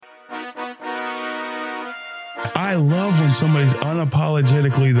I love when somebody's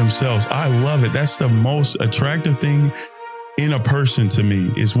unapologetically themselves. I love it. That's the most attractive thing in a person to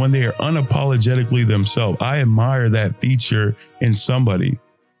me, is when they are unapologetically themselves. I admire that feature in somebody,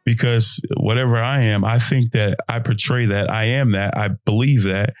 because whatever I am, I think that I portray that. I am that. I believe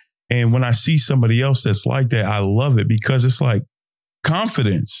that. And when I see somebody else that's like that, I love it, because it's like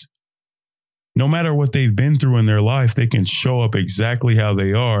confidence. No matter what they've been through in their life, they can show up exactly how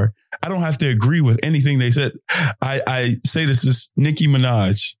they are. I don't have to agree with anything they said. I say this is Nicki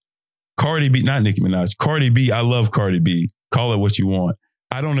Minaj, Cardi B, not Nicki Minaj, Cardi B. I love Cardi B. Call it what you want.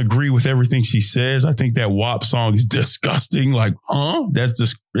 I don't agree with everything she says. I think that WAP song is disgusting. Like,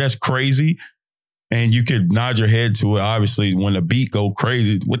 that's crazy. And you could nod your head to it, obviously, when the beat go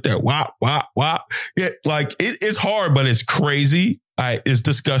crazy with that WAP, WAP, WAP. It's hard, but it's crazy. It's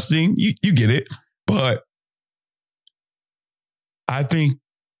disgusting. You get it. But I think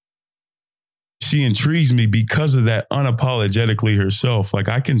she intrigues me because of that unapologetically herself. Like,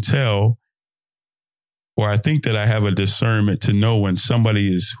 I can tell, or I think that I have a discernment to know when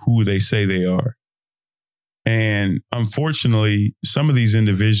somebody is who they say they are. And unfortunately, some of these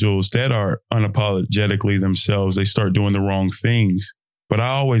individuals that are unapologetically themselves, they start doing the wrong things. But I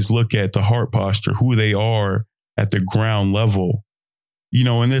always look at the heart posture, who they are at the ground level, you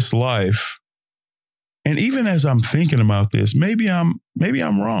know, in this life. And even as I'm thinking about this, maybe I'm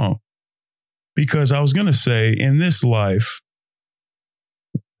wrong, because I was going to say, in this life,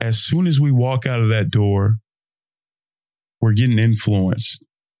 as soon as we walk out of that door, we're getting influenced.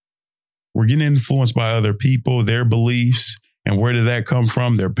 We're getting influenced by other people, their beliefs. And where did that come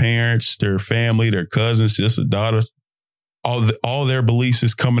from? Their parents, their family, their cousins, sisters, daughters. All their beliefs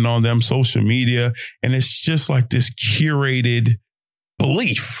is coming on them, social media. And it's just like this curated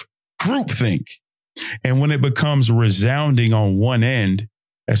belief, groupthink. And when it becomes resounding on one end,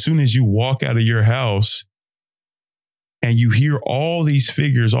 as soon as you walk out of your house and you hear all these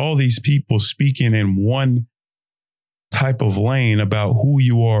figures, all these people speaking in one type of lane about who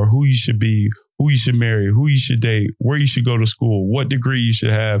you are, who you should be, who you should marry, who you should date, where you should go to school, what degree you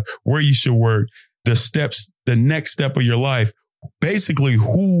should have, where you should work, the steps, the next step of your life, basically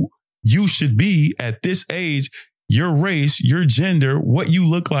who you should be at this age, your race, your gender, what you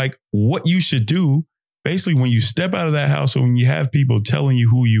look like, what you should do. Basically, when you step out of that house, or when you have people telling you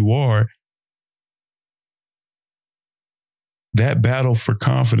who you are, that battle for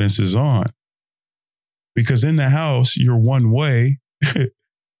confidence is on. Because in the house, you're one way.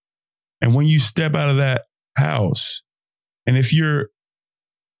 And when you step out of that house, and if you're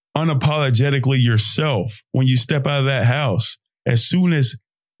unapologetically yourself, when you step out of that house, as soon as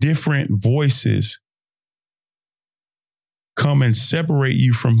different voices come and separate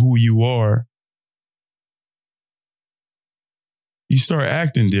you from who you are, you start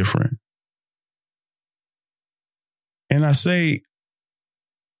acting different. And I say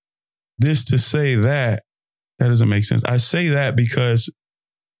this to say that doesn't make sense. I say that because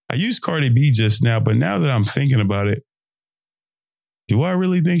I used Cardi B just now, but now that I'm thinking about it, do I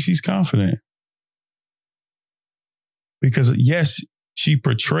really think she's confident? Because yes, she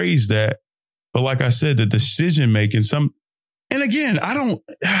portrays that, but like I said, the decision making, and again,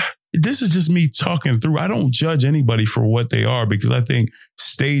 this is just me talking through. I don't judge anybody for what they are, because I think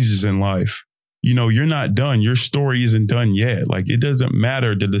stages in life, you know, you're not done. Your story isn't done yet. Like, it doesn't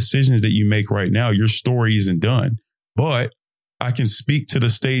matter the decisions that you make right now. Your story isn't done. But I can speak to the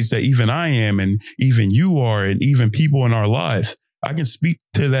stage that even I am, and even you are, and even people in our lives. I can speak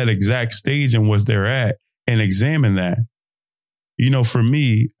to that exact stage and what they're at and examine that. You know, for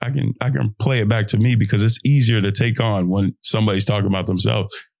me, I can play it back to me, because it's easier to take on when somebody's talking about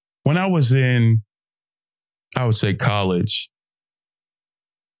themselves. When I was in, I would say, college,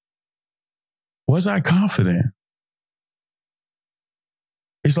 was I confident?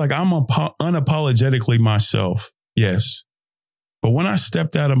 It's like I'm unapologetically myself. Yes. But when I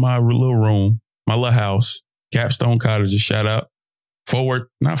stepped out of my little room, my little house, Capstone Cottages, shout out,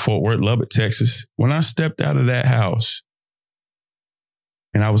 Lubbock, Texas. When I stepped out of that house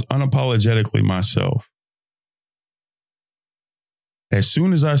and I was unapologetically myself, as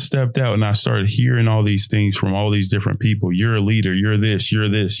soon as I stepped out and I started hearing all these things from all these different people, you're a leader, you're this, you're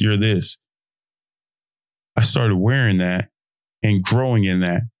this, you're this, I started wearing that and growing in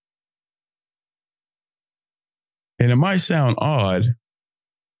that. And it might sound odd,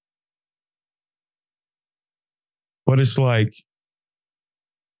 but it's like,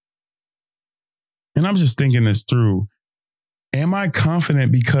 and I'm just thinking this through, am I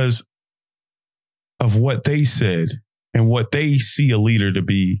confident because of what they said and what they see a leader to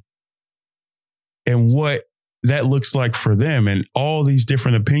be and what that looks like for them and all these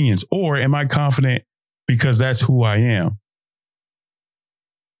different opinions? Or am I confident because that's who I am.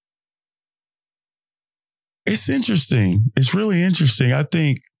 It's interesting. It's really interesting. I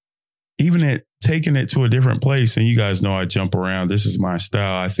think even at taking it to a different place, and you guys know I jump around. This is my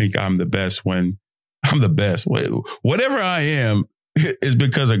style. I think I'm the best when I'm the best. Whatever I am is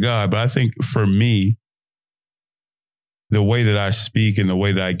because of God. But I think for me, the way that I speak and the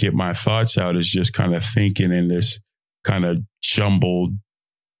way that I get my thoughts out is just kind of thinking in this kind of jumbled,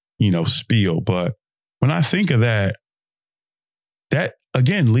 spiel. But when I think of that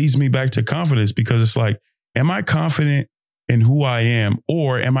again leads me back to confidence, because it's like, am I confident in who I am,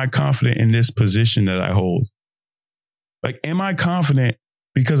 or am I confident in this position that I hold? Like, am I confident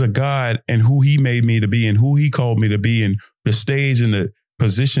because of God and who he made me to be and who he called me to be and the stage and the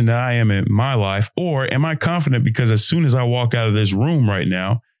position that I am in my life? Or am I confident because as soon as I walk out of this room right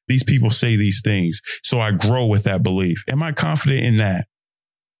now, these people say these things, so I grow with that belief? Am I confident in that?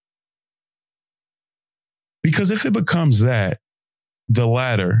 Because if it becomes that, the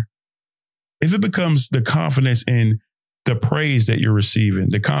latter, if it becomes the confidence in the praise that you're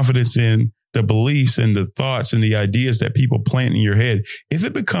receiving, the confidence in the beliefs and the thoughts and the ideas that people plant in your head, if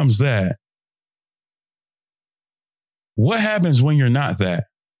it becomes that, what happens when you're not that?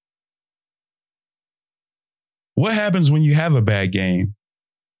 What happens when you have a bad game?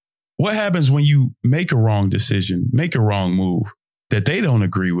 What happens when you make a wrong decision, make a wrong move that they don't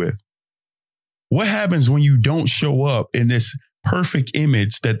agree with? What happens when you don't show up in this perfect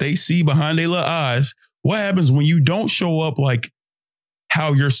image that they see behind their little eyes? What happens when you don't show up like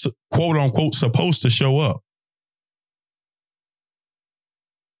how you're quote unquote supposed to show up?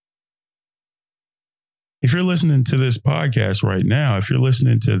 If you're listening to this podcast right now, if you're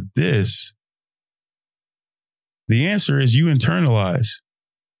listening to this, the answer is you internalize.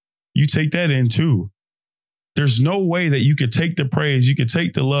 You take that in too. There's no way that you could take the praise, you could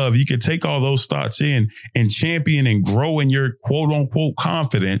take the love, you could take all those thoughts in and champion and grow in your quote unquote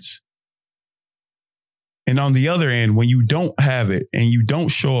confidence. And on the other end, when you don't have it and you don't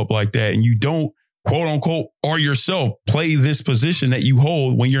show up like that and you don't quote unquote or yourself play this position that you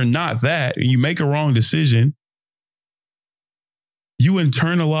hold when you're not that and you make a wrong decision, you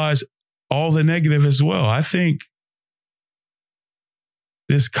internalize all the negative as well. I think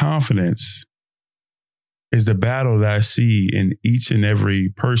this confidence is the battle that I see in each and every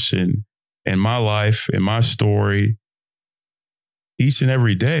person in my life, in my story, each and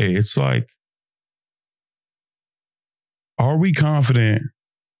every day. It's like, are we confident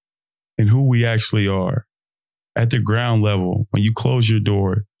in who we actually are at the ground level? When you close your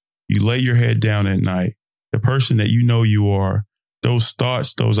door, you lay your head down at night, the person that you know you are, those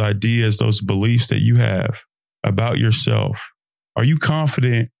thoughts, those ideas, those beliefs that you have about yourself, are you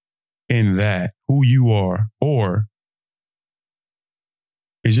confident in that, who you are? Or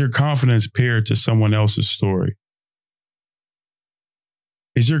is your confidence paired to someone else's story?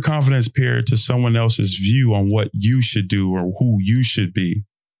 Is your confidence paired to someone else's view on what you should do or who you should be?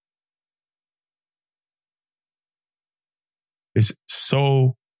 It's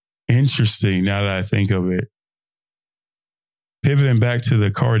so interesting now that I think of it. Pivoting back to the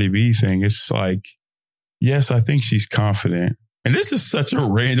Cardi B thing, it's like, yes, I think she's confident. And this is such a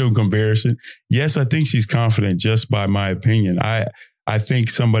random comparison. Yes, I think she's confident just by my opinion. I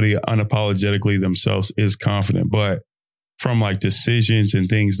think somebody unapologetically themselves is confident, but from like decisions and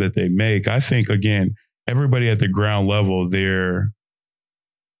things that they make, I think, again, everybody at the ground level, I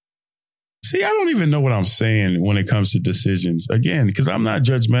don't even know what I'm saying when it comes to decisions. Again, because I'm not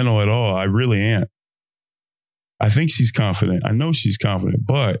judgmental at all. I really am. I think she's confident. I know she's confident,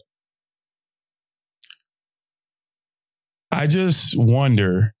 but I just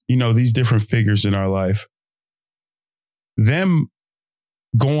wonder, these different figures in our life, them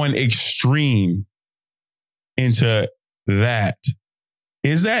going extreme into that.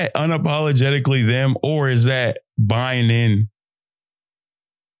 Is that unapologetically them, or is that buying in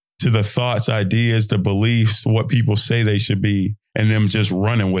to the thoughts, ideas, the beliefs, what people say they should be, and them just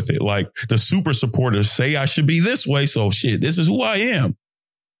running with it? Like the super supporters say I should be this way, so shit, this is who I am.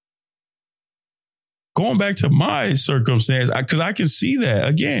 Going back to my circumstance, because I can see that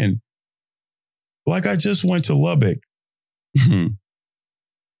again. Like I just went to Lubbock.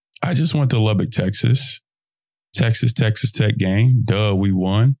 I just went to Lubbock, Texas. Texas Tech game. Duh, we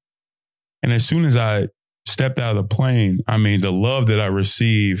won. And as soon as I stepped out of the plane, the love that I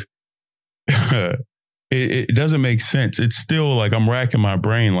received, it doesn't make sense. It's still like I'm racking my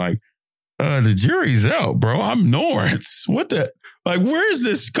brain like, the jury's out, bro. I'm Lawrence. Where is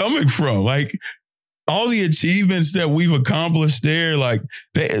this coming from? Like, all the achievements that we've accomplished there, like,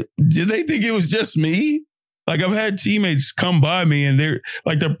 did they think it was just me? Like I've had teammates come by me and they're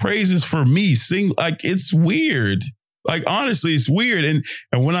like, their praises for me sing, like it's weird. Like, honestly, it's weird. And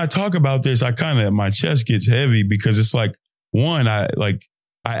when I talk about this, my chest gets heavy because it's like, one, I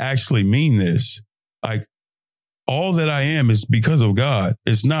actually mean this. Like all that I am is because of God.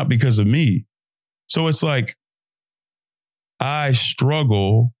 It's not because of me. So it's like, I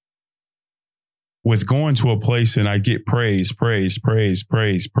struggle with going to a place and I get praise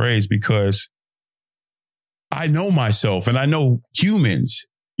because I know myself and I know humans.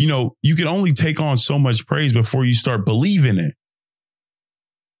 You know, you can only take on so much praise before you start believing it.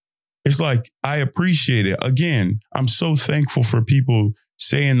 It's like, I appreciate it. Again, I'm so thankful for people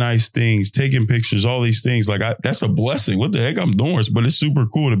saying nice things, taking pictures, all these things. Like that's a blessing. What the heck I'm doing? But it's super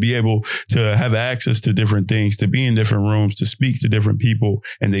cool to be able to have access to different things, to be in different rooms, to speak to different people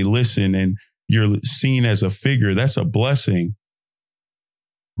and they listen and you're seen as a figure. That's a blessing.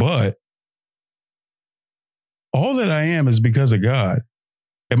 But all that I am is because of God.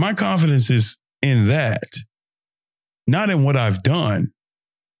 And my confidence is in that, not in what I've done.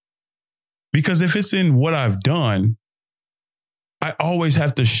 Because if it's in what I've done, I always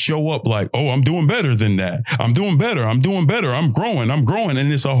have to show up like, oh, I'm doing better than that. I'm doing better. I'm growing.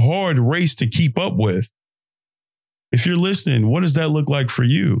 And it's a hard race to keep up with. If you're listening, what does that look like for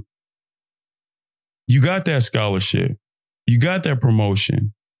you? You got that scholarship. You got that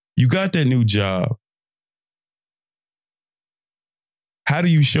promotion. You got that new job. How do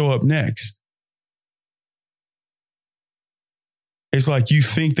you show up next? It's like you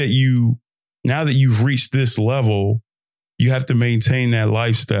think that now that you've reached this level, you have to maintain that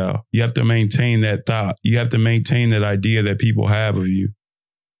lifestyle. You have to maintain that thought. You have to maintain that idea that people have of you.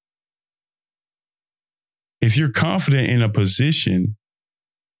 If you're confident in a position,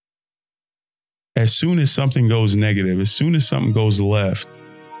 as soon as something goes negative, as soon as something goes left,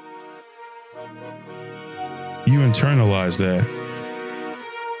 you internalize that.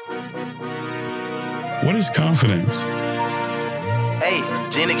 What is confidence? Hey,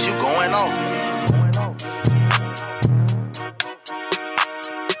 Genix, you going off.